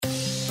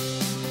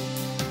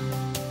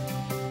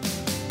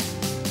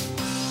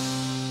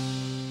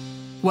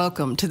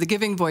Welcome to the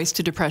Giving Voice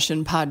to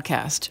Depression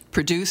podcast,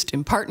 produced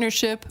in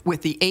partnership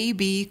with the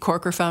A.B.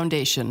 Corker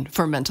Foundation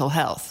for Mental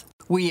Health.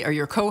 We are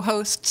your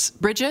co-hosts,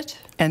 Bridget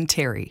and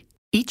Terry.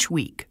 Each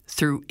week,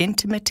 through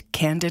intimate,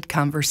 candid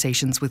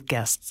conversations with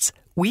guests,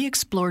 we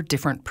explore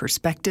different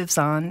perspectives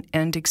on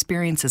and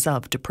experiences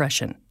of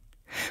depression.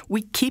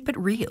 We keep it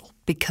real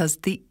because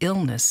the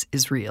illness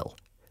is real.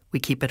 We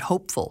keep it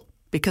hopeful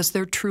because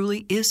there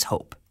truly is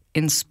hope,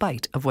 in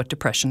spite of what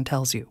depression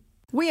tells you.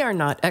 We are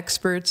not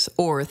experts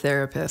or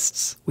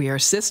therapists. We are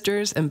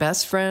sisters and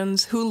best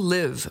friends who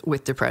live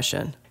with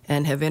depression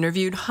and have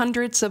interviewed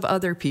hundreds of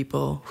other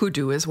people who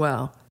do as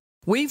well.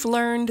 We've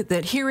learned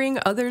that hearing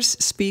others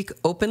speak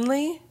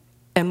openly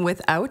and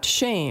without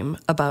shame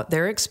about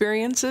their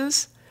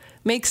experiences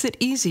makes it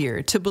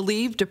easier to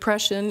believe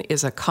depression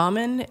is a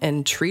common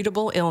and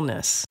treatable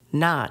illness,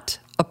 not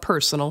a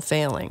personal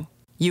failing.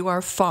 You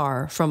are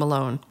far from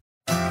alone.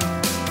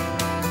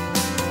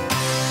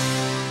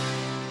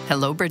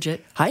 Hello,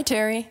 Bridget. Hi,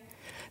 Terry.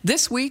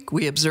 This week,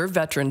 we observe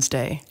Veterans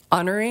Day,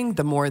 honoring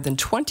the more than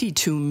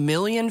 22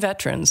 million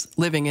veterans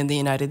living in the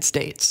United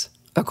States,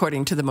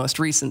 according to the most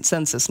recent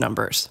census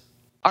numbers.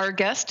 Our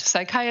guest,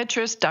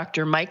 psychiatrist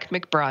Dr. Mike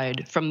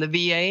McBride from the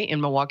VA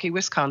in Milwaukee,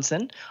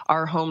 Wisconsin,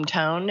 our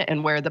hometown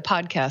and where the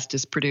podcast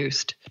is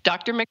produced.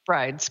 Dr.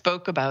 McBride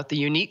spoke about the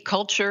unique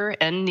culture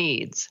and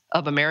needs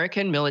of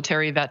American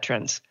military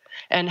veterans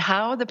and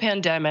how the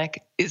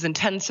pandemic is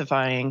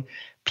intensifying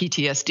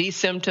PTSD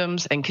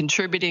symptoms and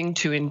contributing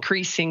to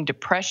increasing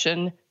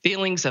depression,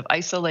 feelings of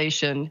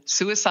isolation,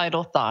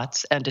 suicidal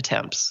thoughts, and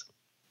attempts.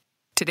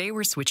 Today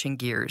we're switching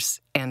gears,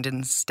 and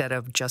instead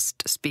of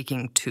just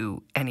speaking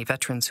to any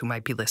veterans who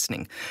might be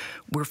listening,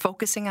 we're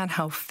focusing on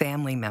how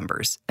family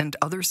members and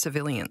other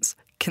civilians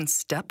can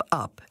step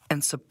up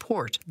and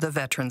support the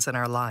veterans in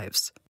our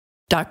lives.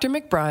 Dr.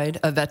 McBride,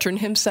 a veteran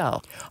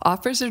himself,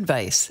 offers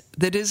advice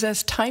that is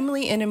as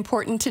timely and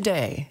important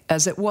today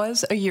as it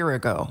was a year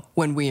ago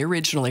when we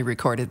originally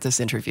recorded this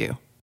interview.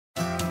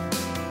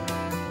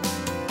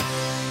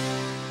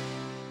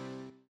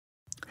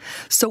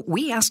 So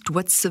we asked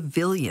what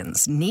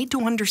civilians need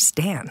to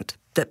understand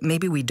that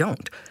maybe we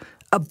don't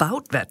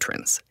about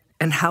veterans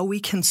and how we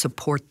can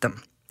support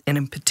them, and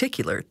in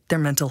particular, their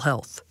mental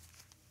health.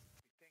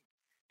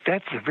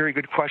 That's a very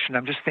good question.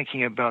 I'm just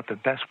thinking about the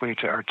best way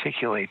to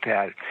articulate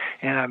that,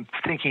 and I'm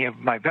thinking of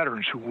my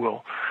veterans who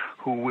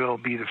will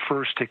be the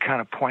first to kind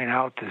of point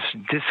out this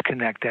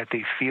disconnect that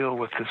they feel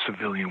with the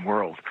civilian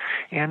world.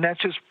 And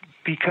that's just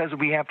because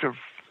we have to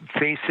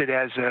face it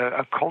as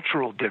a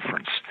cultural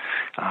difference.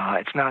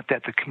 It's not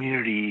that the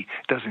community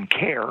doesn't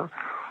care.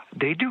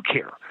 They do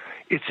care.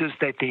 It's just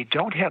that they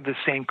don't have the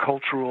same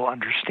cultural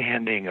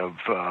understanding of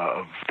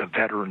the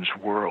veterans'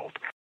 world.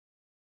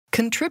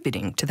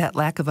 Contributing to that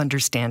lack of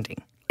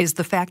understanding is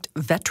the fact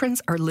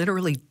veterans are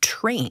literally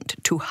trained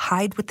to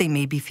hide what they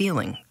may be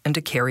feeling and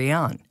to carry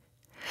on.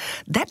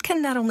 That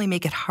can not only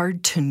make it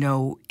hard to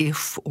know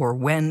if or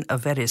when a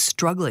vet is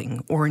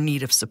struggling or in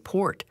need of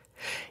support,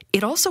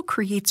 it also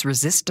creates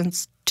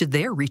resistance to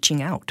their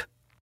reaching out.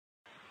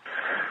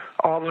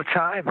 All the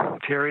time,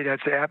 Terry,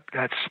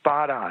 that's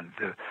spot on.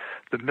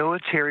 The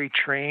military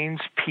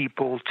trains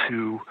people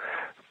to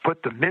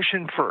put the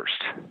mission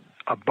first,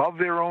 above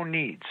their own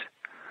needs.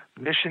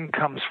 Mission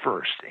comes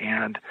first,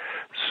 and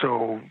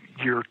so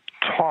you're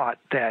taught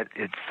that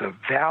it's a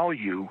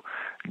value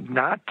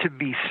not to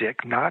be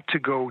sick, not to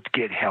go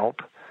get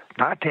help,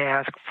 not to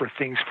ask for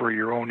things for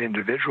your own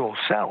individual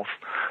self,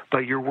 but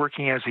you're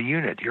working as a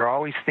unit. You're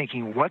always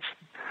thinking, what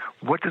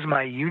does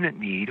my unit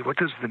need? What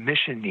does the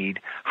mission need?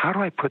 How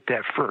do I put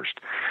that first?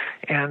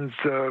 And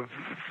the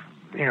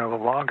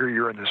longer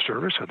you're in the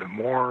service, or the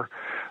more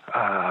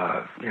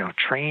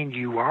trained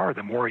you are,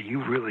 the more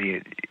you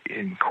really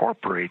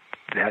incorporate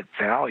that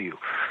value.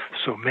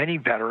 So many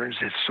veterans,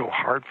 it's so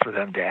hard for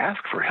them to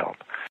ask for help.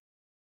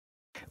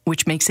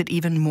 Which makes it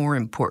even more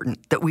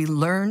important that we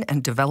learn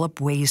and develop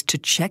ways to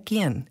check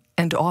in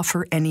and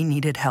offer any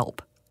needed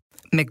help.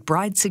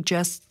 McBride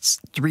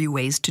suggests 3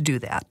 ways to do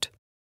that.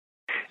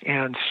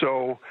 And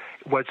so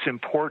what's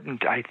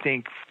important, I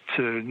think,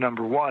 to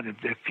number one,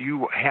 if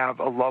you have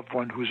a loved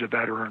one who's a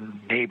veteran,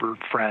 neighbor,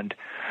 friend,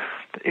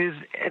 is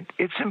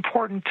it's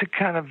important to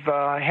kind of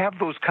have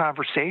those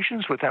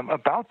conversations with them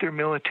about their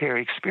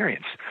military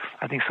experience.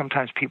 I think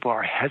sometimes people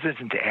are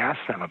hesitant to ask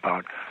them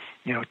about,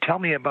 tell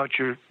me about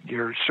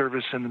your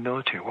service in the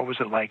military. What was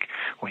it like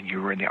when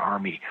you were in the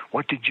Army?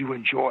 What did you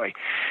enjoy?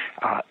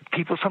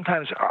 People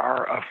sometimes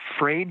are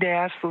afraid to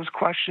ask those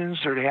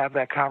questions or to have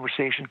that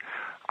conversation.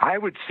 I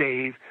would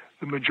say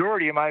the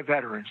majority of my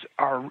veterans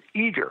are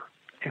eager,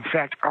 in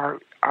fact,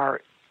 are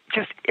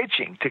just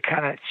itching to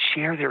kind of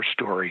share their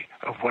story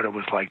of what it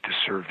was like to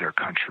serve their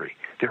country.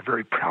 They're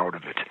very proud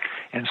of it.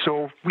 And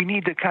so we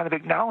need to kind of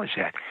acknowledge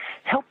that.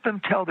 Help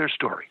them tell their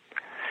story.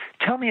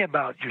 Tell me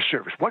about your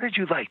service. What did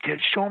you like?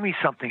 Show me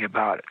something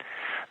about it.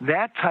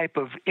 That type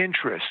of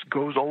interest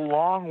goes a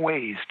long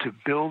ways to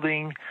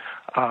building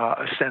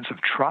a sense of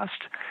trust.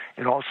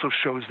 It also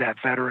shows that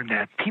veteran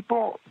that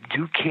people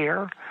do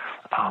care.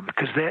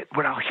 Because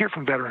what I'll hear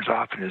from veterans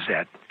often is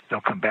that they'll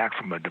come back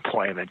from a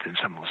deployment and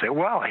someone will say,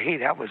 well, hey,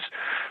 that was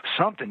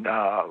something.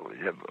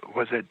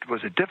 Was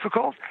it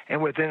difficult?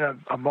 And within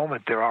a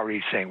moment, they're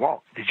already saying,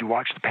 well, did you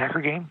watch the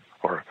Packer game?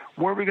 Or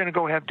where are we going to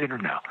go have dinner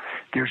now?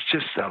 There's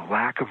just a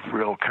lack of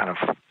real kind of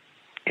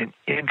an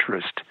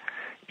interest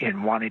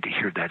in wanting to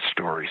hear that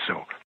story.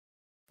 So,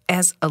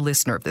 as a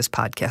listener of this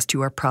podcast,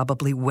 you are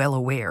probably well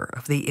aware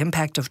of the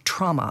impact of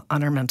trauma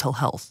on our mental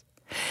health,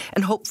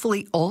 and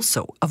hopefully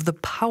also of the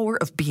power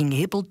of being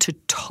able to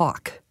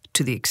talk,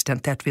 to the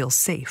extent that feels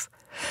safe,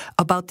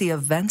 about the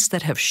events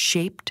that have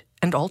shaped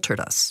and altered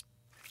us.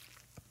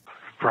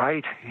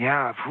 Right,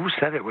 yeah. Who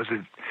said it? Was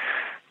it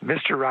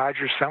Mr.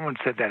 Rogers? Someone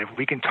said that if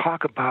we can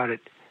talk about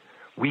it,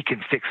 we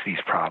can fix these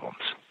problems.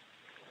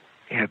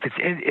 And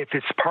if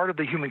it's part of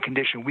the human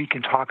condition, we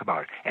can talk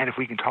about it. And if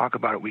we can talk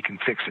about it, we can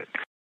fix it.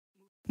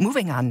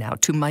 Moving on now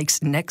to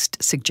Mike's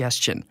next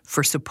suggestion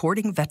for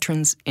supporting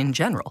veterans in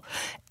general,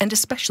 and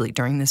especially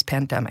during this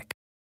pandemic.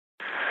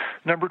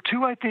 Number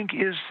two, I think,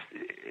 is,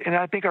 and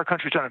I think our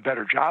country's done a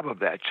better job of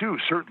that too,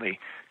 certainly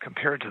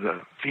compared to the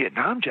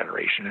Vietnam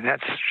generation, and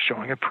that's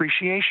showing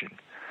appreciation.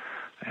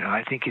 And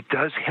I think it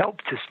does help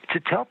to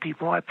tell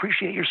people, I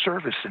appreciate your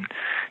service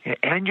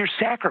and your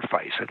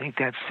sacrifice. I think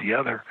that's the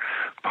other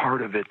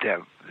part of it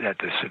that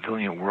the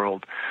civilian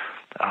world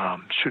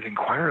should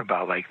inquire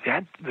about. Like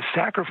that, the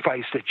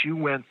sacrifice that you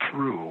went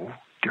through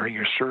during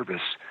your service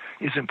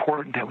is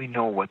important that we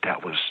know what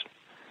that was.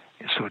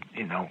 So,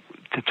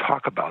 to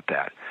talk about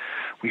that,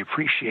 we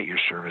appreciate your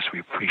service, we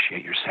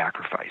appreciate your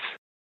sacrifice.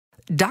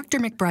 Dr.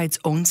 McBride's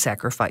own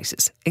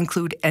sacrifices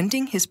include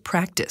ending his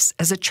practice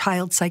as a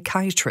child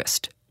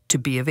psychiatrist to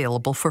be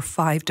available for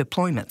 5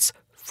 deployments,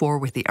 4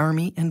 with the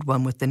Army and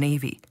 1 with the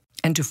Navy,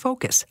 and to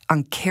focus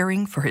on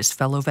caring for his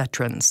fellow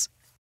veterans.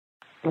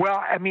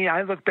 Well, I mean,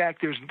 I look back,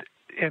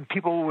 and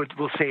people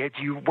will say,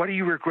 what do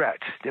you regret?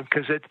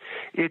 Because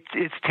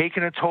it's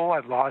taken a toll.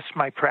 I've lost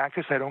my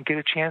practice. I don't get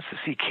a chance to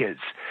see kids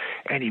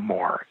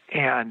anymore.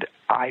 And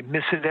I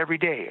miss it every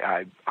day.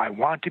 I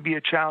want to be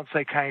a child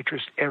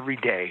psychiatrist every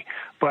day.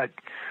 But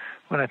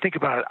when I think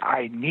about it,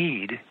 I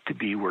need to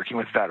be working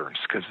with veterans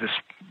because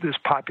this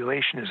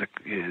population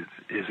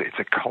it's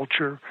a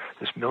culture.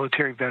 This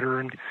military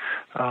veteran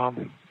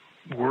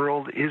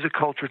world is a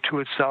culture to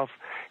itself.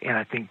 And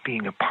I think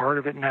being a part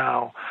of it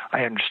now,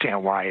 I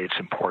understand why it's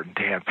important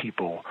to have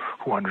people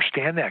who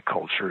understand that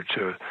culture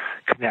to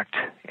connect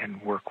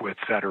and work with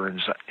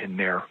veterans in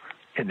their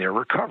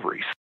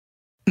recoveries.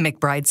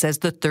 McBride says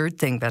the third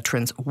thing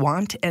veterans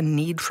want and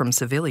need from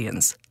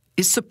civilians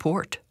is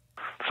support.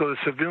 So the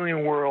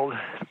civilian world,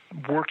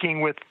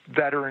 working with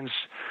veterans,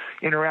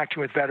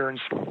 interacting with veterans,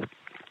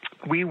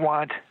 we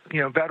want,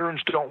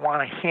 veterans don't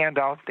want a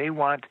handout. They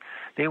want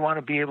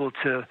to be able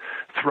to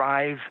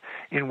thrive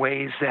in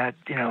ways that,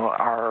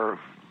 are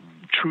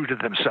true to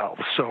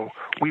themselves. So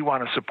we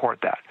want to support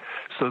that.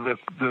 So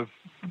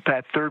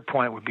that third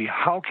point would be,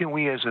 how can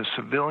we as a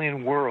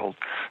civilian world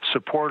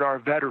support our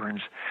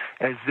veterans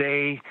as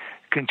they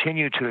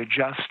continue to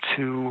adjust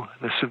to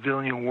the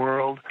civilian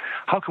world?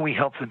 How can we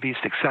help them be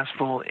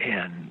successful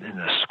in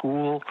a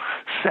school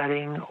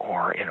setting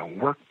or in a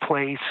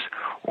workplace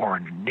or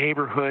in a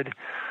neighborhood?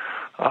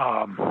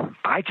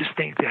 I just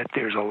think that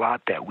there's a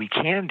lot that we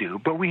can do,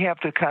 but we have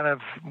to kind of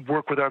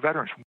work with our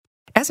veterans.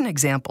 As an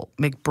example,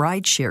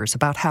 McBride shares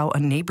about how a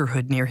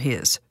neighborhood near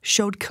his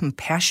showed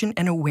compassion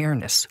and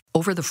awareness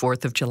over the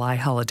 4th of July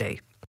holiday.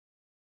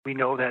 We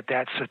know that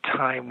that's a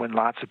time when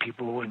lots of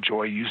people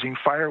enjoy using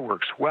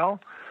fireworks. Well,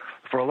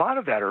 for a lot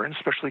of veterans,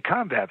 especially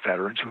combat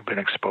veterans who've been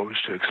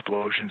exposed to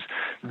explosions,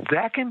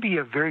 that can be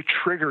a very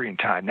triggering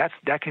time.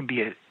 That can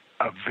be a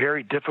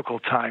very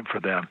difficult time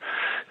for them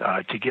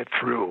to get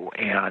through,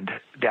 and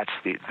that's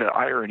the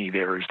irony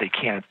there is they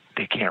can't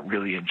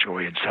really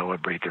enjoy and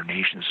celebrate their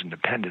nation's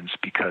independence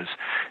because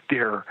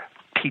their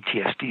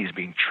PTSD is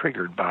being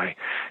triggered by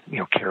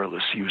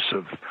careless use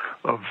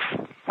of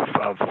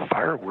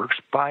fireworks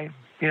by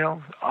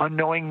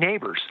unknowing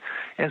neighbors.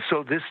 And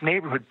so this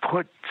neighborhood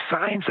put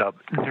signs up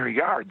in their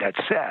yard that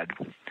said,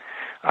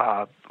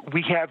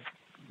 we have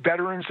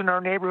veterans in our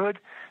neighborhood,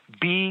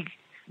 be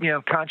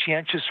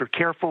conscientious or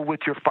careful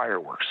with your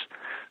fireworks.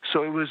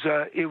 So it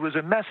was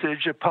a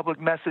message, a public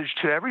message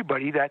to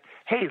everybody that,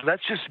 hey,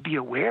 let's just be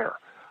aware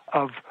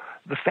of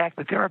the fact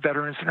that there are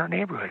veterans in our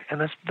neighborhood, and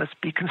let's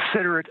be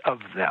considerate of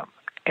them.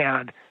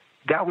 And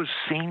that was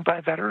seen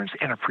by veterans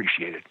and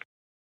appreciated.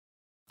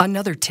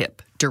 Another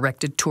tip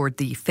directed toward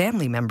the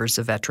family members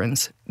of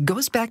veterans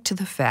goes back to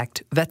the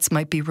fact vets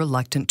might be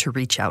reluctant to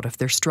reach out if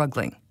they're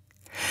struggling.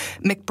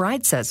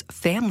 McBride says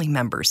family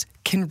members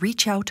can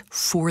reach out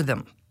for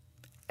them.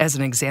 As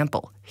an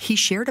example, he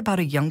shared about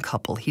a young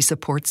couple he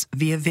supports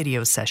via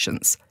video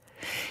sessions.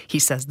 He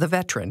says the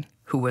veteran,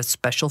 who was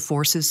Special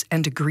Forces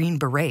and a Green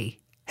Beret,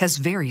 has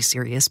very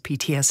serious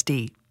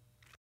PTSD.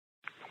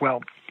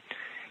 Well,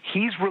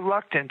 he's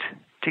reluctant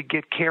to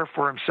get care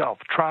for himself,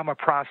 trauma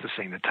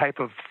processing, the type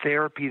of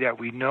therapy that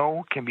we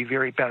know can be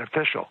very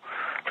beneficial.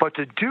 But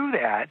to do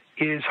that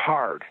is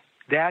hard.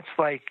 That's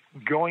like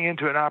going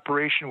into an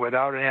operation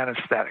without an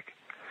anesthetic.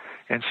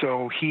 And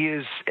so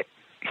he's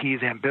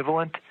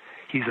ambivalent,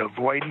 he's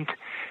avoidant,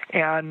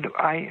 and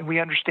we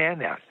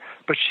understand that.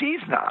 But she's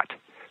not.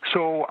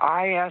 So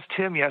I asked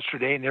him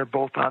yesterday, and they're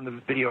both on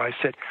the video, I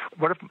said,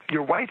 what if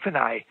your wife and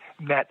I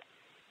met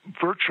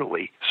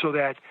virtually so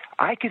that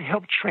I could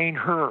help train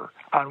her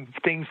on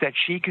things that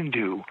she can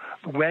do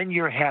when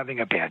you're having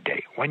a bad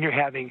day, when you're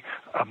having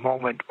a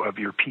moment of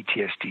your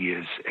PTSD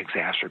is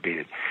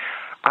exacerbated.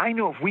 I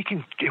know if we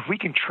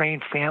can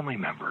train family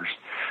members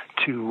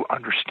to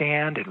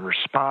understand and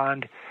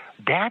respond,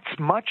 that's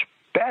much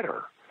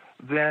better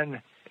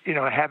than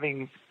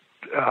having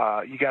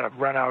you got to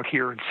run out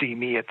here and see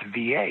me at the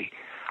VA.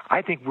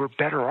 I think we're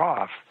better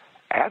off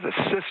as a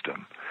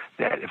system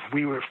that if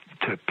we were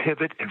to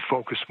pivot and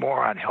focus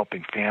more on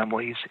helping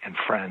families and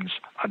friends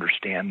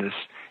understand this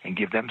and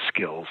give them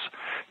skills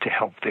to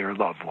help their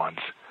loved ones,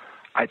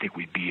 I think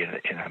we'd be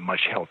in a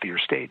much healthier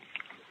state.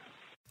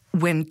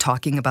 When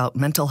talking about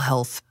mental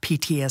health,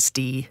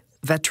 PTSD,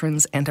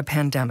 veterans, and a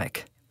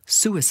pandemic,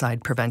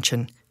 suicide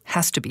prevention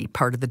has to be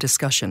part of the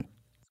discussion.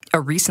 A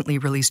recently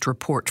released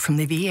report from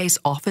the VA's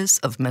Office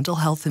of Mental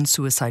Health and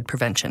Suicide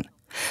Prevention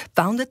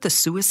found that the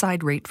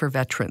suicide rate for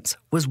veterans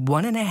was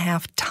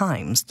 1.5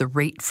 times the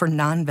rate for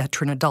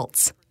non-veteran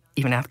adults,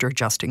 even after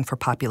adjusting for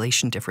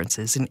population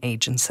differences in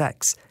age and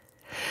sex.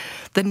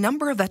 The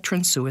number of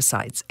veteran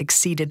suicides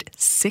exceeded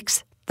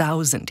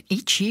 6,000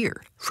 each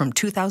year from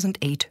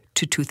 2008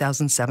 to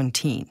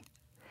 2017.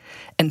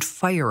 And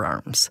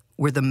firearms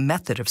were the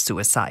method of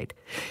suicide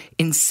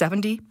in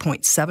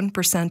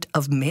 70.7%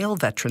 of male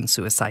veteran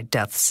suicide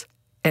deaths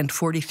and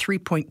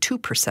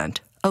 43.2%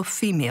 of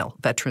female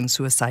veteran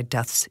suicide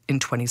deaths in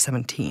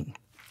 2017.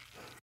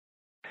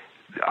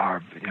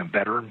 Our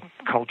veteran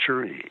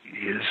culture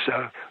is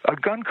a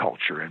gun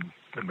culture, and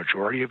the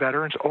majority of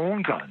veterans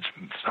own guns,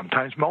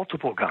 sometimes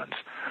multiple guns.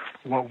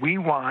 What we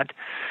want,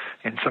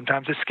 and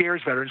sometimes it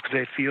scares veterans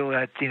because they feel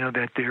that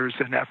that there's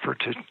an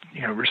effort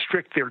to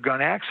restrict their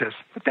gun access,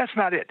 but that's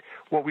not it.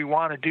 What we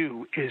want to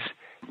do is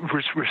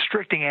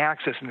restricting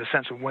access in the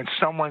sense of when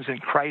someone's in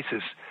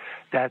crisis,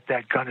 that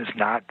gun is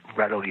not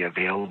readily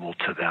available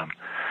to them.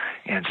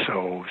 And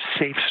so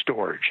safe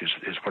storage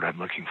is what I'm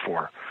looking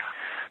for,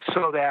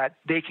 so that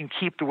they can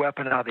keep the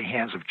weapon out of the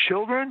hands of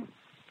children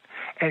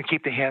and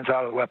keep the hands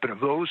out of the weapon of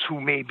those who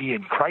may be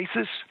in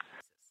crisis.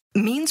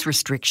 Means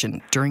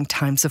restriction during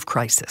times of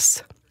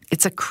crisis.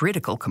 It's a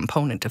critical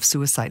component of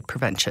suicide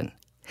prevention.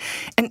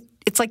 And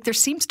it's like there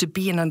seems to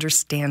be an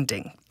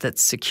understanding that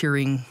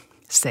securing,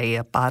 say,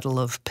 a bottle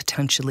of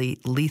potentially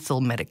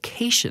lethal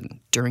medication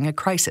during a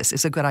crisis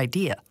is a good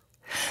idea.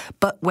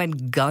 But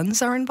when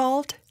guns are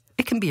involved,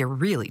 it can be a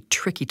really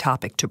tricky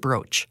topic to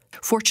broach.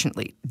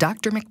 Fortunately,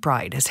 Dr.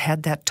 McBride has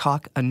had that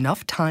talk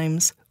enough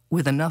times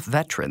with enough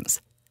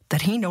veterans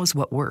that he knows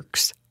what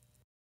works.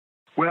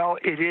 Well,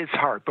 it is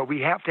hard, but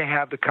we have to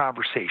have the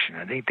conversation.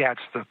 I think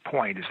that's the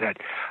point, is that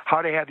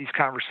how to have these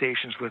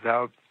conversations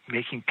without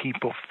making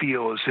people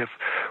feel as if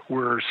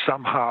we're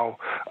somehow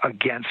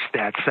against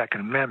that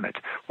Second Amendment,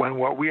 when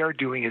what we are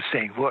doing is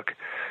saying, look,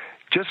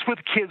 just with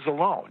kids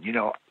alone,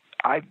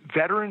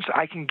 veterans,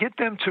 I can get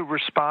them to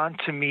respond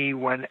to me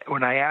when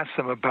I ask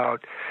them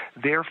about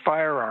their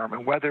firearm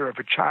and whether if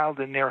a child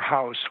in their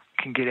house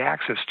can get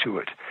access to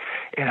it,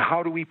 and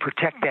how do we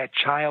protect that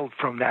child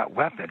from that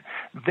weapon.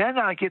 Then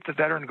I get the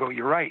veteran to go,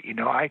 you're right,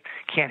 I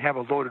can't have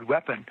a loaded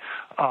weapon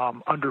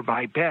under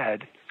my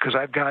bed because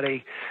I've got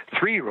a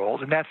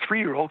 3-year-old, and that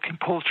 3-year-old can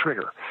pull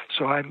trigger.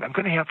 So I'm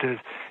going to have to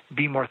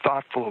be more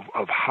thoughtful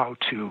of how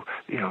to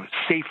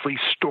safely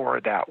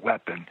store that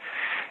weapon.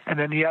 And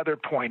then the other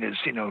point is,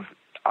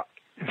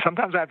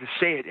 sometimes I have to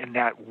say it in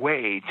that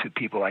way to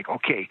people like,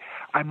 okay,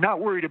 I'm not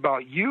worried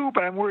about you,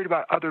 but I'm worried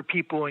about other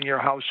people in your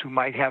house who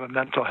might have a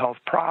mental health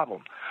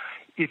problem.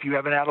 If you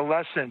have an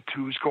adolescent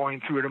who's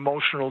going through an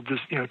emotional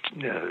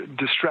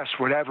distress,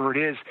 whatever it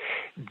is,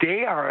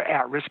 they are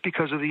at risk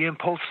because of the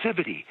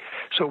impulsivity.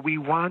 So we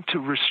want to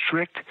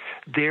restrict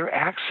their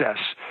access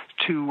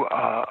to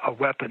a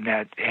weapon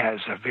that has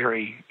a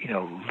very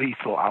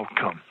lethal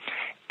outcome.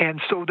 And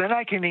so then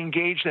I can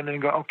engage them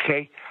and go,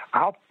 okay,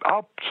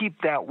 I'll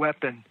keep that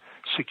weapon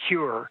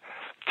secure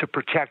to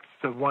protect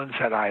the ones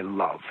that I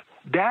love.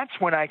 That's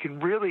when I can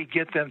really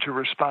get them to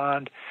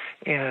respond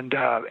and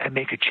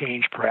make a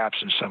change perhaps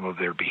in some of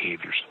their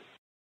behaviors.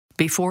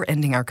 Before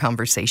ending our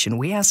conversation,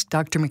 we asked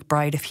Dr.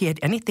 McBride if he had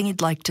anything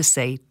he'd like to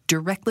say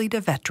directly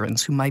to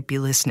veterans who might be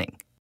listening.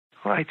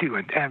 Well, I do.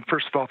 And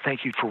first of all,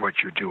 thank you for what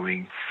you're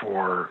doing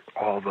for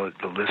all the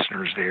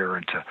listeners there,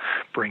 and to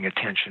bring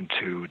attention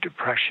to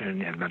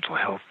depression and mental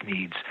health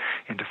needs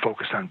and to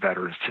focus on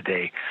veterans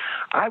today.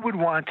 I would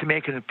want to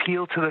make an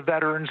appeal to the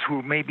veterans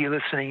who may be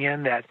listening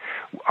in that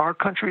our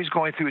country is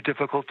going through a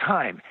difficult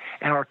time,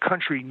 and our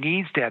country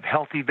needs to have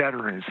healthy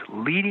veterans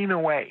leading the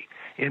way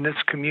in this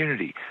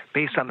community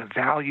based on the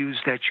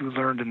values that you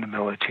learned in the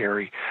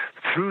military.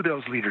 Through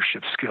those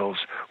leadership skills,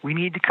 we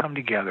need to come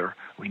together,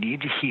 we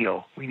need to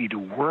heal, we need to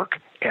work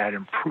at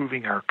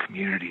improving our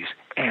communities,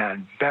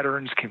 and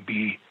veterans can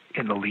be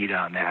in the lead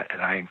on that,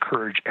 and I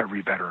encourage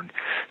every veteran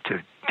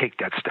to take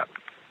that step.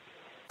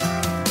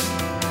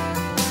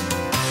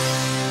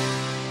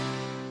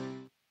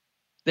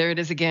 There it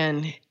is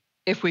again.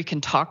 If we can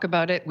talk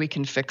about it, we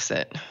can fix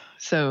it.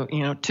 So,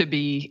 to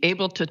be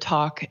able to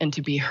talk and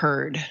to be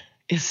heard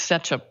is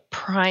such a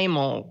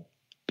primal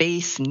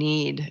base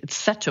need. It's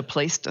such a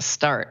place to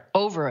start.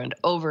 Over and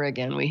over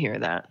again, we hear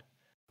that.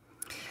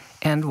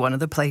 And one of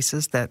the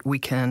places that we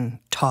can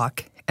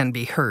talk and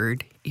be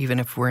heard, even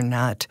if we're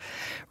not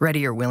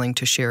ready or willing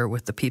to share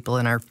with the people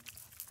in our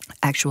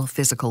actual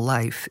physical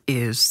life,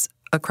 is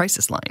a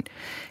crisis line.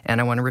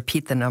 And I want to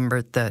repeat the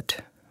number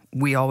that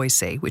we always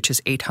say, which is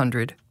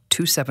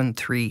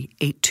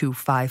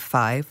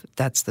 800-273-8255.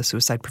 That's the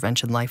Suicide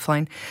Prevention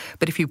Lifeline.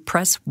 But if you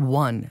press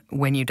 1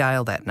 when you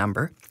dial that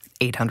number,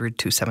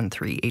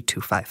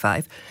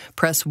 800-273-8255,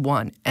 press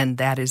 1, and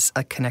that is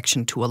a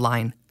connection to a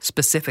line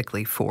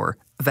specifically for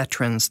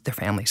veterans, their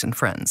families, and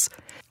friends.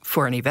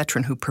 For any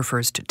veteran who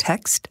prefers to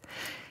text,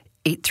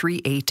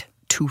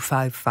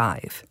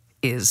 838-255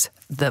 is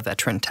the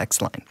veteran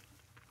text line.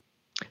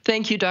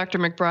 Thank you, Dr.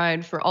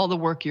 McBride, for all the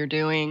work you're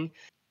doing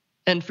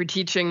and for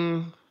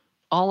teaching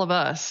all of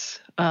us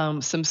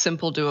some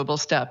simple, doable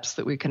steps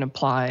that we can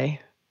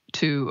apply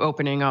to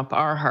opening up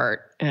our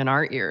heart and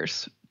our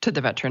ears to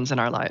the veterans in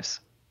our lives.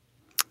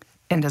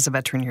 And as a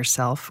veteran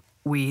yourself,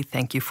 we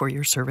thank you for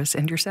your service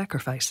and your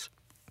sacrifice.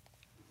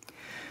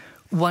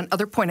 One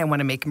other point I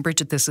want to make, and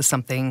Bridget, this is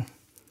something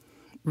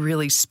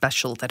really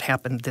special that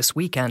happened this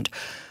weekend.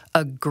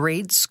 A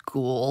grade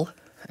school,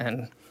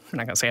 and I'm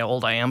not going to say how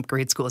old I am.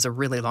 Grade school is a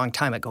really long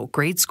time ago.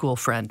 Grade school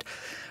friend,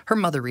 her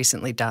mother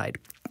recently died,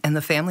 and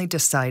the family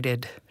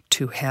decided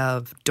to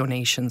have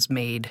donations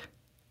made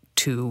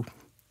to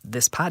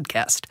this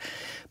podcast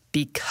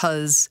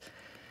because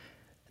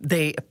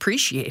they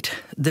appreciate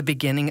the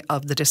beginning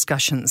of the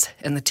discussions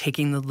and the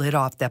taking the lid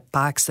off that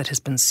box that has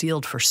been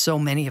sealed for so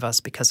many of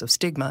us because of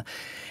stigma.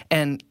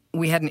 And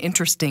we had an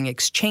interesting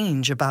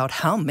exchange about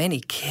how many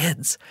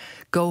kids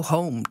go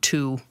home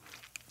to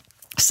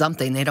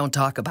something they don't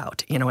talk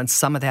about, and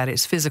some of that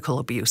is physical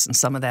abuse, and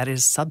some of that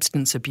is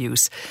substance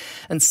abuse,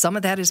 and some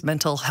of that is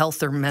mental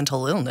health or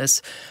mental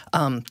illness,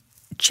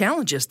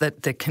 challenges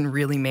that can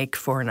really make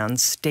for an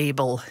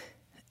unstable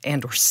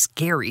and or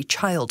scary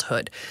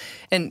childhood.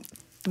 And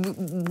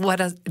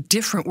what a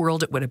different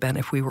world it would have been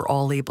if we were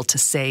all able to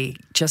say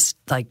just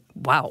like,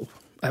 wow,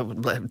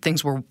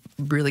 things were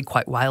really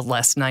quite wild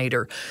last night,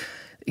 or,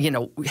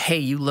 hey,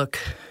 you look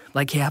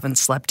like you haven't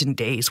slept in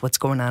days. What's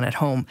going on at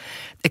home?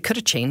 It could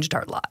have changed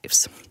our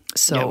lives.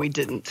 So yeah, we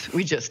didn't.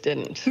 We just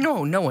didn't.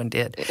 No one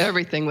did.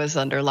 Everything was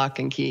under lock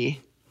and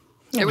key.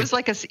 Yeah, it was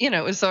like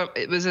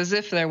it was as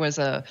if there was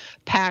a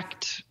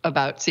pact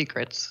about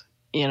secrets,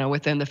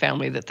 within the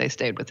family, that they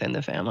stayed within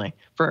the family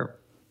for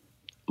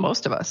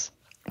most of us.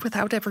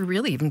 Without ever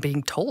really even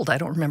being told. I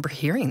don't remember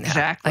hearing that.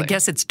 Exactly. I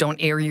guess it's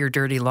don't air your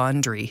dirty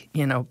laundry,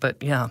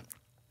 but yeah.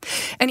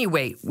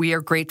 Anyway, we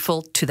are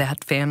grateful to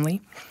that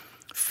family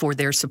for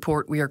their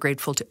support. We are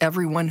grateful to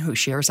everyone who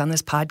shares on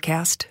this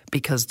podcast,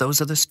 because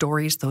those are the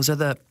stories, those are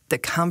the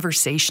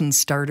conversation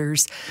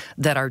starters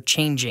that are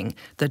changing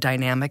the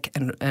dynamic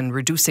and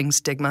reducing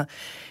stigma,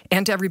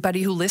 and to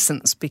everybody who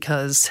listens,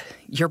 because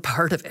you're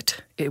part of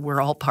it. We're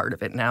all part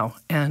of it now,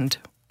 and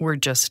we're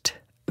just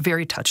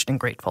very touched and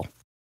grateful.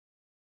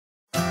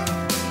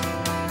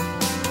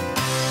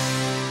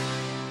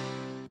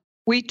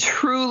 We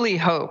truly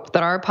hope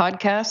that our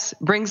podcast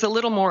brings a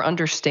little more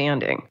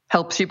understanding,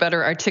 helps you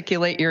better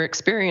articulate your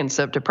experience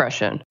of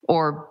depression,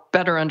 or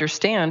better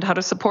understand how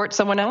to support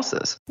someone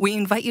else's. We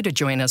invite you to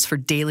join us for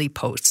daily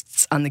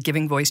posts on the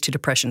Giving Voice to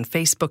Depression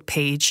Facebook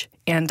page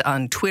and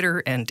on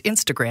Twitter and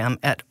Instagram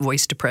at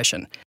Voice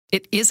Depression.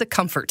 It is a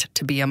comfort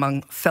to be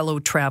among fellow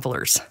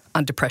travelers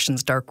on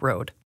depression's dark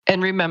road.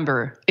 And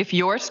remember, if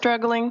you're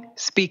struggling,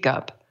 speak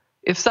up.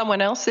 If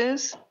someone else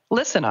is,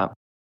 listen up.